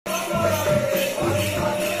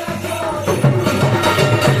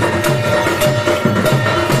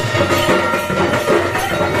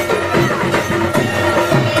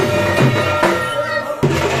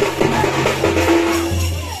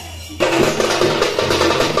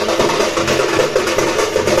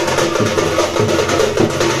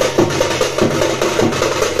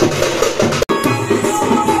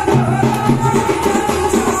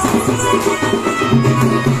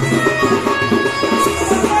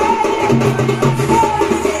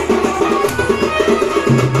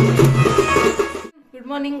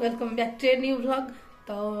Morning welcome back to a new vlog.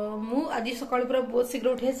 तो मु आज सकाल पूरा बहुत शीघ्र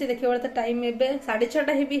उठी आसी देखिए बेले तो टाइम एबे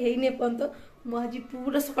 6:30 भी है एपर्यंत मुझे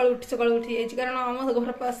पूरा सकाल उठी जाइए कारण आम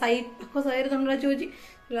घर साई पाख साई धनराज हो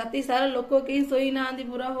राति सारा लोक कहीं शोई ना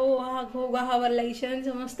पूरा हो घो गा हबार लगी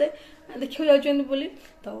समस्ते देखा जाऊँ बोली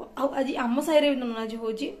तो आज आम साई भी धनराज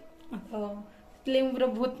हो पूरा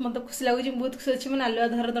बहुत मत खुशी लगुच बहुत खुशी अच्छी मैंने आलुआ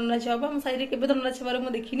धार दंडराज हम आम साई के दंडराज हबार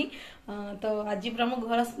मुझे देखनी तो आज पूरा आम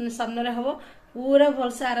घर सामने हम पूरा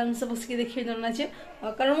भलसे आराम से बसिक देखिए दंडराज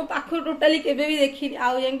कारण मो पाख टोटाली केबे भी देखी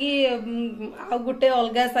आउ जा गोटे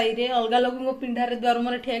अलग साई अलग लोक पिंडारे द्वार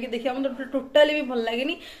मुहर ठिया देखिए मतलब टोटाली भी भल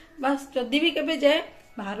लगे बास जदि भी केबे जाए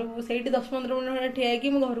बाहर से 10-15 मिनट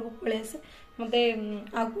ठिया मो घर को पलि आसे मत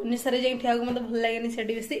अनुसार जा ठिया मत भल लगे से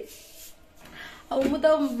बेसी मु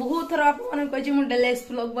तो बहुत थर आप कही मुझे डेली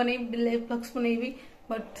व्लॉग बन डेली व्लॉग्स बनैबी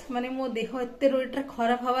बट माने मो देह एत रोटा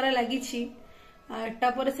खराब हबार लगी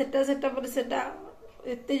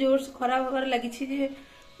एत जोर से खराब हबार लगी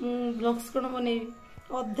व्लॉग्स कौन बनैबी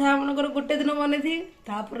अधा मनकर गोटे दिन बनई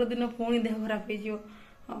तापर दिन पुणी देह खराब हो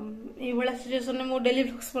सिचुएसन में मुझे डेली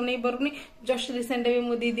व्लॉग्स बनई पारुनी जस्ट रिसेंट भी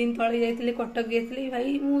मुझे 2 दिन तले जाइए कटक जाइए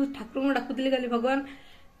भाई मुझे ठाकुर डाकुली खाली भगवान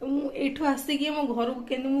मुझे आसिक मो घर को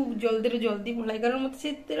के जल्दी पढ़ाई कारण मत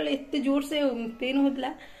एत जोर से पेन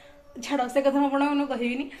होता छाड़ से कथा मैं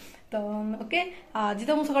कहनी तो ओके आज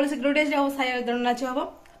तो मुझे सकाल शीघ्र साई दंडनाच हम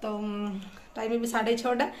तो टाइम भी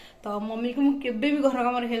 6:30 तो मम्मी को मुझे भी घर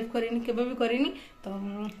काम हेल्प करी तो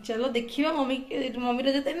चलो देखिए मम्मी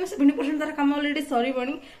जो 70% तार कम अलरेडी सर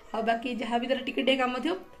बाकी जहाँ भी तार टिके काम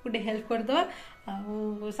थो गोटे हेल्प करदे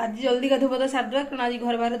आज जल्दी गाधु पदा सारदे कारण आज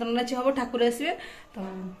घर बाहर दंडनाच हम ठाकुर आसवे तो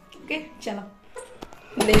ओके चलो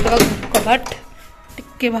देदे कबाट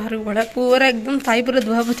टिके बाहर को बढ़ा पूरा एकदम साई पूरा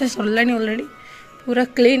धुआ पोछा सरला अलरेडी पूरा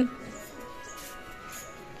क्लीन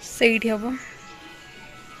से हम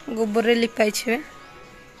गोबर लिपाई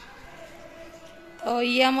तो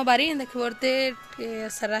ये आम बारी देखते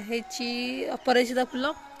सारा अपराजिता फुल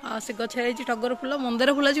से गचार टगर फुल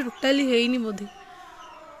मंदार फुल आज टोटाली है बोधे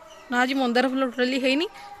ना आज मंदार फुल टोटाली है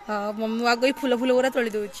मम्मी आग फुल गुरा तोली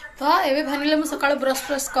दे तो ये फाइनाली मुझे सकाल ब्रश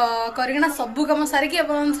फ्रश करना सब कम सारिकी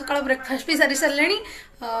सकाल ब्रेकफास्ट भी सारी सारे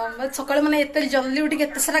सकाल मैंने एत जल्दी उठी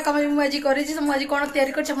एत सारा कम आज करी कौन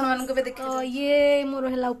तैयारी कर देख ये मोर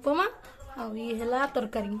है उपमा ये है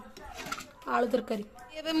तरकारी आलू तरकारी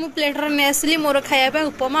ये मु प्लेटर नहीं आसली मोर खाया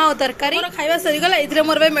उपमा और तरकारी मोर खाଇବା सरीगला इधर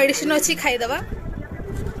मोर मेडिसिन अच्छी खाईदबा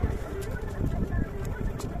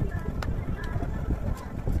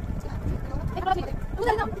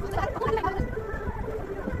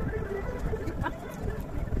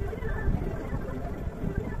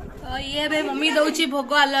ये बे मम्मी दौची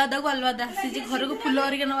भोग आलुआदा से घर को फुल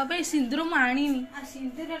हरिका नापी सिंदूर मुझे आनी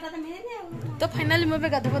तो फाइनाली मुझे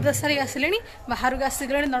गाध पदा सारी आसिले बाहर को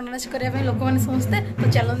आसिगले दंडनाच करने लोक मैंने समस्ते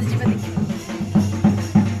तो चलते जी देखिए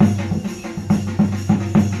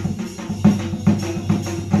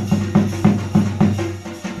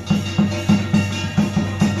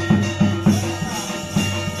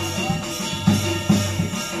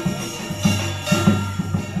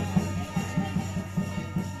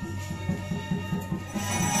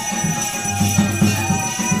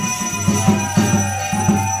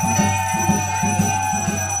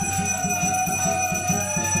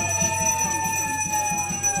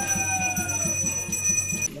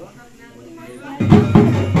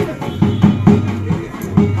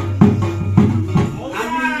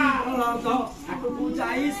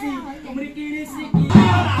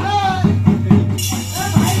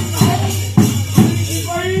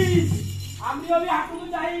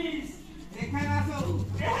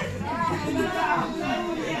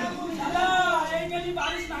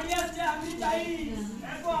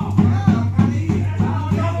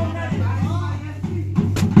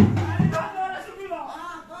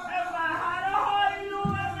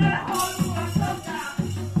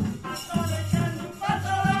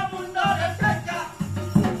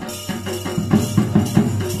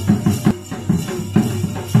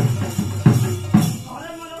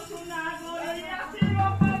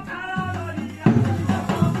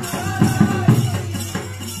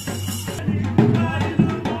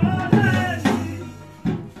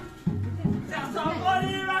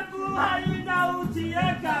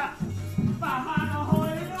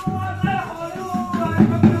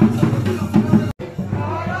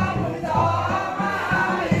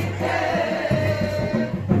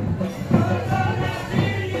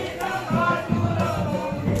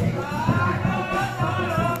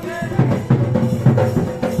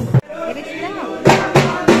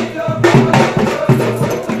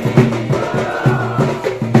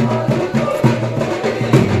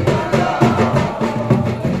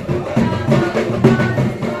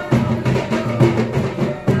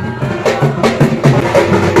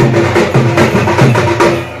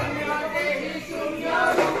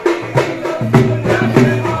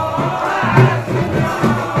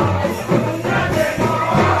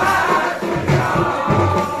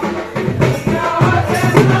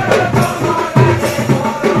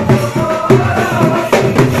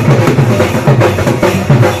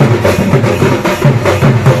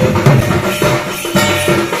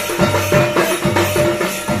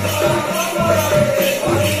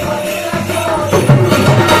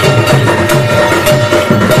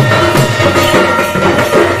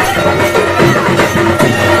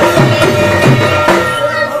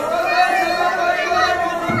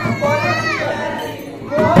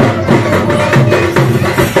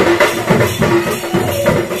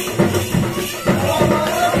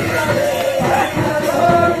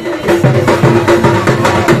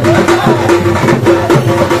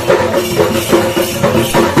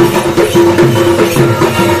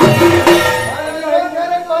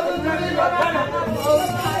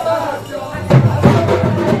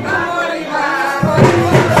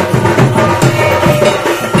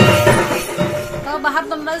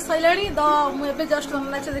सैला तो मुझे जस्ट मम्मी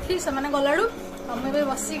नाच देखी से गलाड़ू मुझे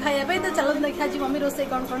बस खाइबा तो चलो देखा आज मम्मी रोसे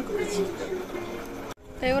कौन कौन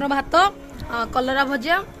कर भात कलरा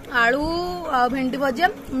भजा आलू भेंडी भजा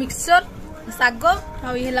मिक्सचर शाग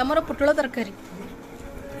आम पोटल तरकारी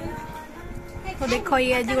तो देख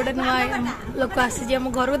ये आज गोटे नुआ लोक आसी आम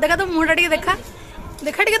घर को देखा तो मुहटा टे देखा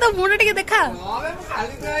देखा टे तो मुहटा टे देखा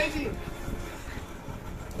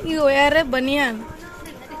ये बनिया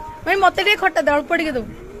भाई मत खटा दे अल्प टे दो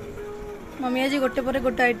मम्मी आज गोटे पर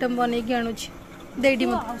गोटे आइटम बनई आणुची देडी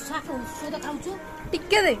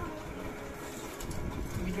टिके दे।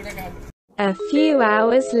 A few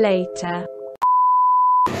hours later.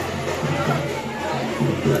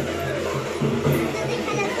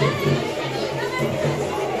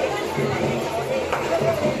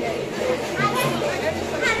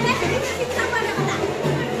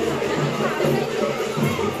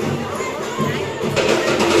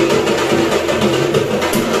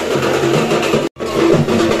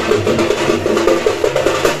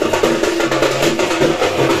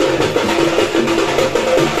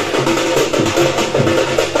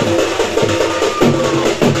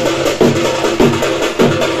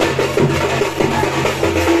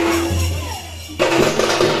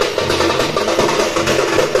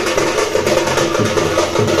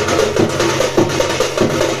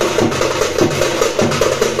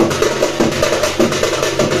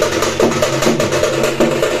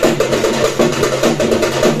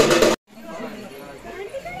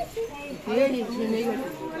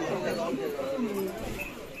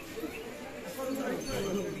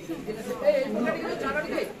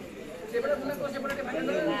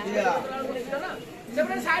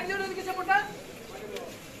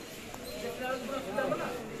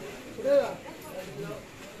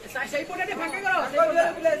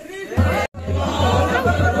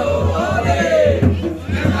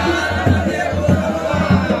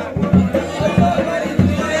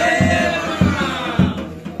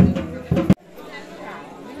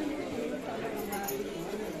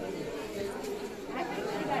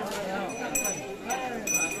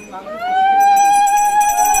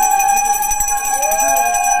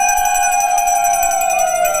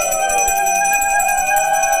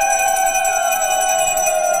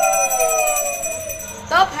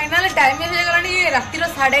 रातिर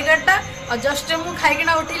 11:30 just मुझे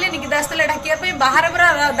खाईकिना उठिले निकिता आसते ढाकिया बाहर पूरा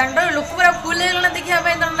दांड लोक पूरा फुल होगा देखा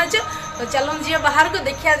दंड नाच तो चलो जी बाहर को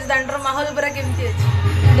देखिए दांडर माहौल पूरा केमती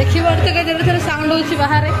अच्छे देखिए साउंड हो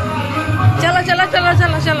बाहर चलो चलो चलो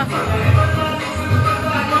चलो चलो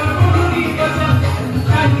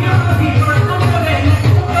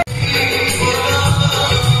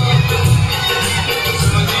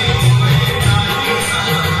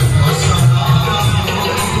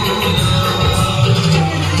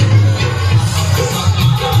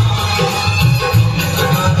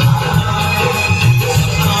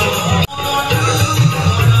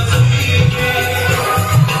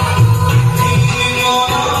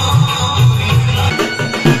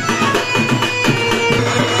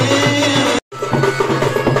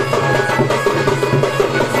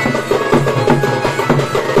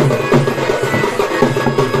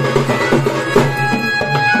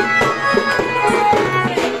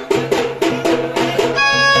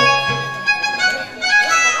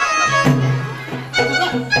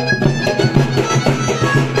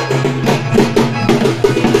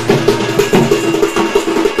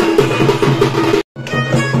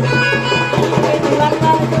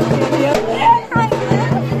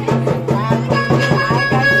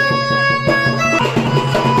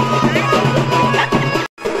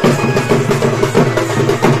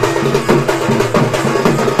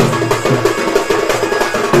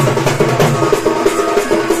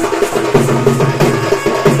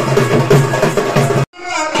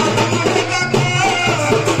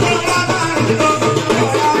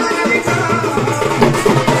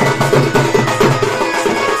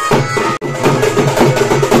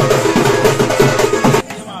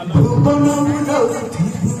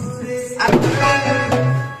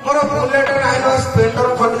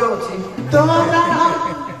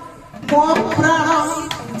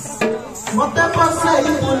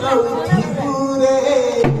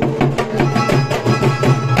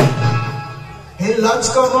Lunch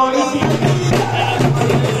come on.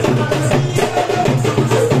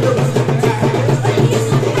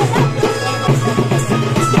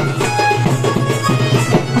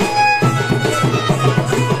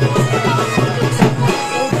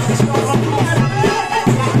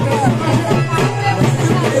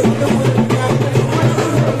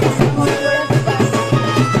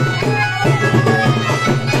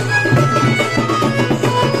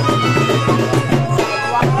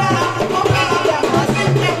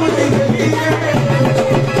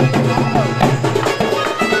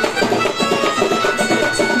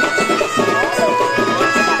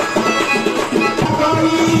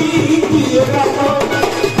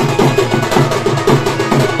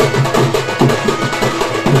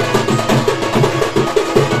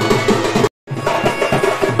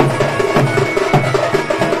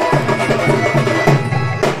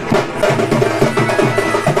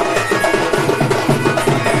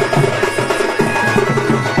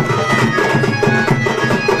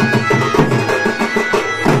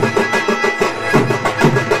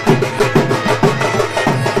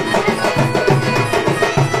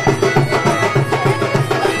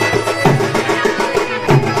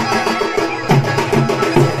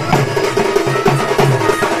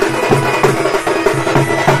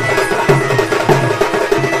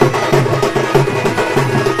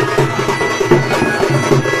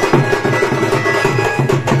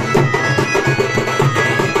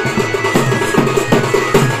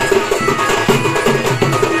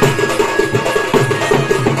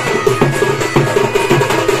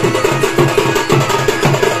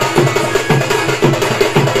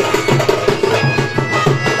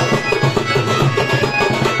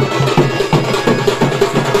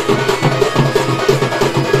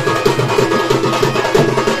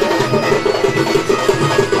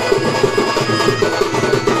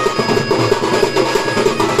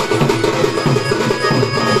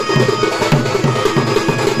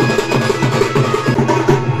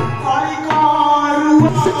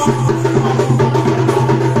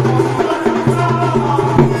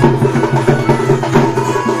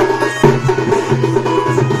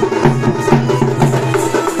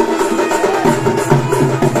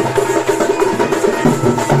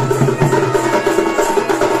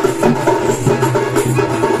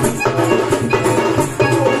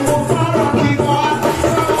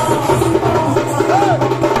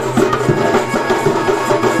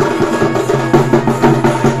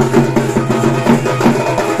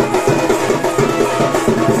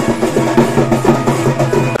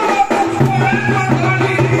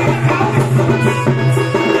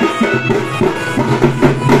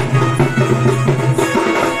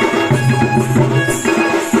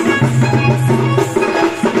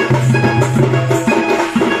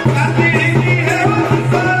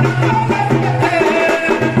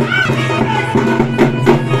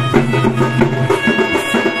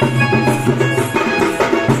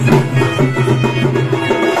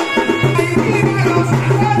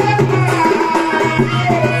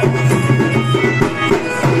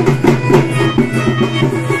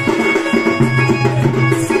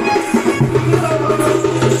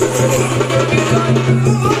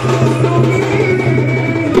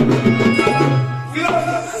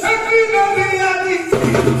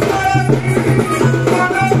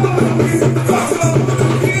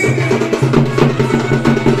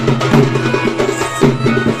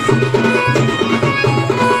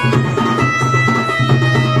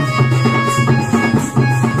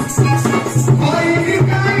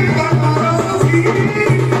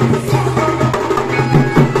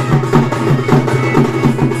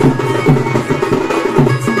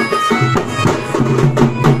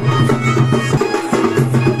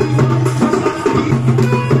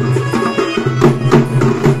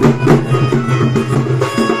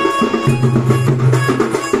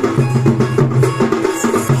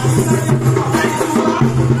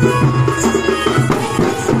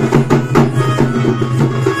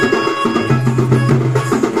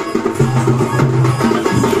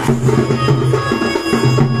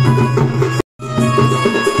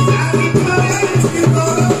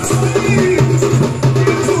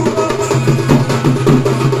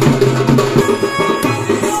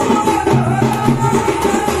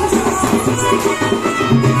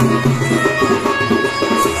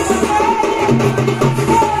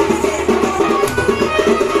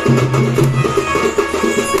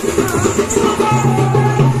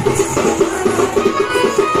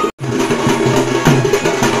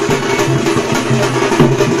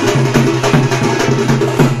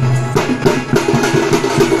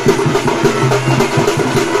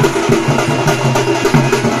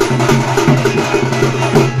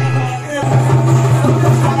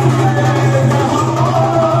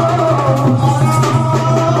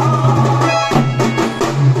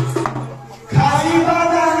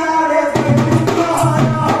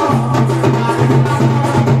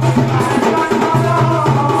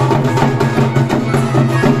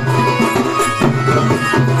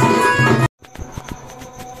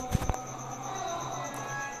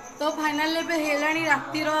 तो फाइनाल हेलाणी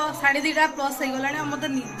रातिर 2:30 प्लस हो गला मत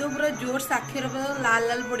निद पूरा जोर से आखिर लाल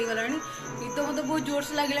लाल पड़गला निद मत बहुत जोर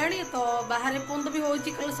से लगे तो बाहर पर्यंत भी हो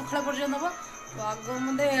सका पर्यटन हम तो आग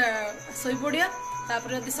मत शोपड़ा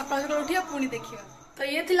जब सका सका उठा पुणी देखा तो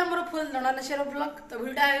ये थी मोर फुल दंडा नेचर ब्लॉग तो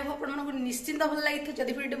वीडियो आई होप आपको निश्चिंत भल लगी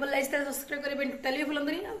जब वीडियो भल लगी सब्सक्राइब करेंगे टोटाली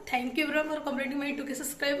भूलनी thank you more complete my 2K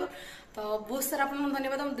subscriber तो बहुत सारा आप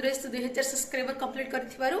धन्यवाद मुझे 2000 सब्सक्राइबर कंप्लीट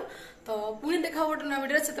कर तो पुणी देखा गोटे नया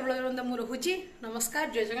वीडियो से मुझे रोचे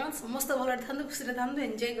नमस्कार जय जगन्नाथ समस्त भल था खुशी था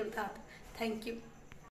एंजॉय करता थैंक यू।